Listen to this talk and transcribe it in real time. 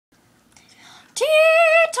Tea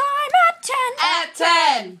time at 10. At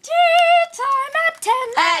 10. Tea time at 10.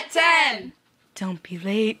 At 10. Don't be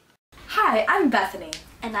late. Hi, I'm Bethany.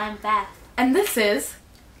 And I'm Beth. And this is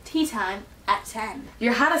Tea time at 10.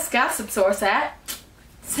 your hottest gossip source at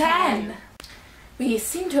 10. We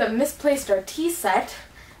seem to have misplaced our tea set.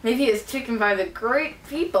 Maybe it's taken by the great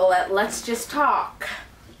people at Let's Just Talk.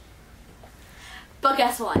 But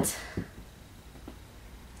guess what?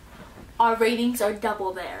 Our ratings are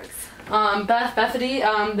double theirs. Bethany,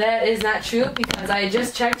 that is not true because I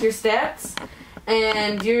just checked your stats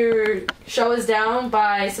and your show is down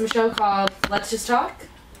by some show called Let's Just Talk.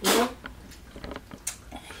 You know?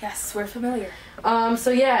 Yes, we're familiar. So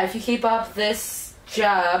yeah, if you keep up this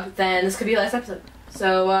job, then this could be your last episode.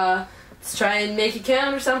 So, let's try and make it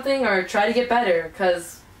count or something, or try to get better,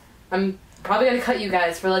 because I'm probably gonna cut you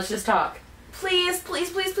guys for Let's Just Talk. Please,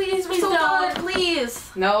 please, please, please, we're Please so don't. good,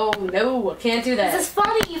 please. No, I can't do that. This is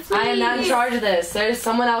funny, please. I am not in charge of this. There's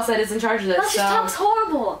someone else that is in charge of this. Let's Just Talk's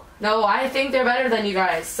horrible. No, I think they're better than you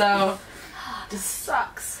guys, so this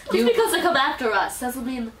sucks. Just because they come after us doesn't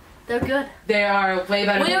mean they're good. They are way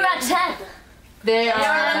better We're than at 10. They You're are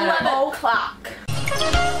at 11 o'clock.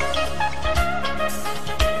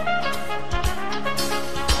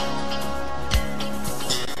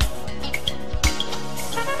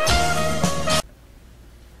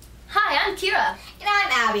 Hi, I'm Kira. And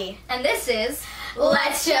I'm Abby. And this is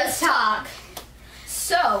Let's Just Talk.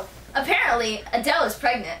 So, apparently, Adele is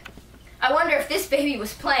pregnant. I wonder if this baby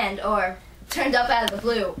was planned or turned up out of the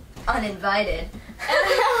blue, uninvited.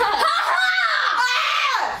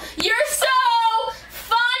 You're so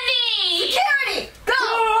funny! Security!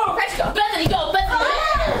 Go! Let's go! Bethany, go! Bethany!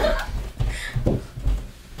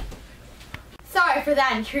 Sorry for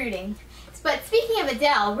that intruding. But speaking of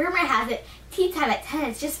Adele, rumor has it Tea Time at 10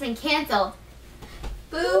 has just been canceled.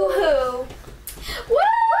 Boo-hoo. Woo!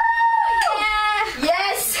 Yeah!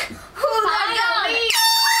 Yes! Finally!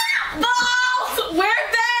 Balls! We're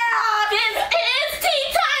back! This is Tea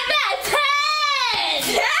Time at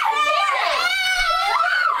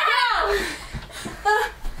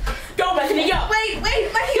 10! Go, Bethany, go! Wait,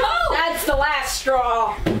 Go! That's the last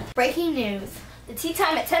straw. Breaking news. The Tea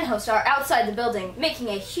Time at 10 hosts are outside the building, making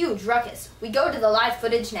a huge ruckus. We go to the live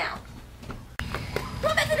footage now. Come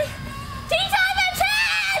on, Bethany! Tea Time at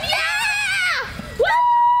 10! Yeah! Woo!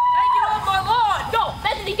 Hey, get off my lawn! Go!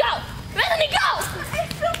 Bethany, go! Bethany, go!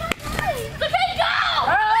 Okay, go!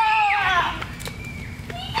 Ah!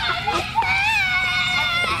 Tea Time at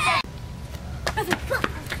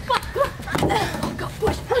 10! Go,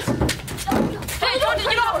 push! Hey, don't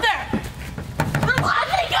get off there!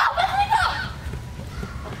 Bethany, go! Bethany, go!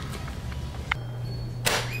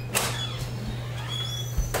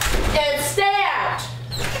 And stay out!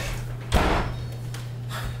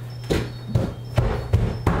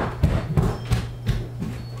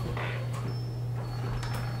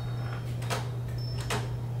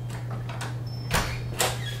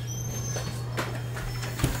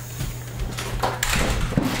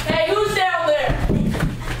 Hey, who's down there?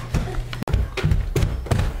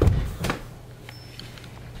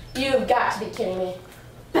 You've got to be kidding me.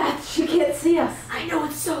 Beth, she can't see us. I know,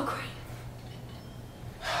 it's so great.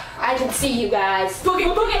 I can see you guys.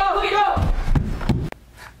 Boogie, go!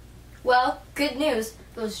 Well, good news.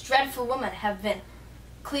 Those dreadful women have been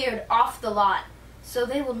cleared off the lot, so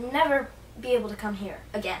they will never be able to come here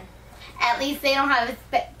again. At least they don't have as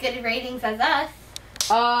good ratings as us.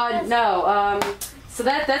 No, so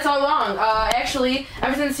that's all wrong. Actually,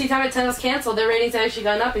 ever since Tea Time at 10 was canceled, their ratings have actually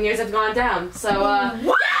gone up and yours have gone down. So,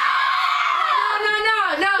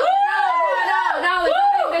 No,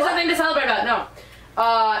 there's nothing to celebrate about, no.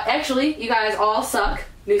 Actually, you guys all suck,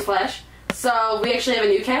 newsflash. So, we actually have a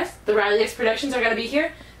new cast. The Riley X Productions are gonna be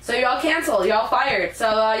here. So, you're all canceled, you're all fired.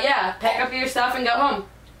 So, yeah, pack up your stuff and go home.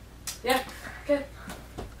 Yeah, good.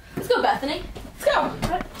 Let's go, Bethany. Let's go.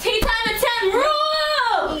 Tea time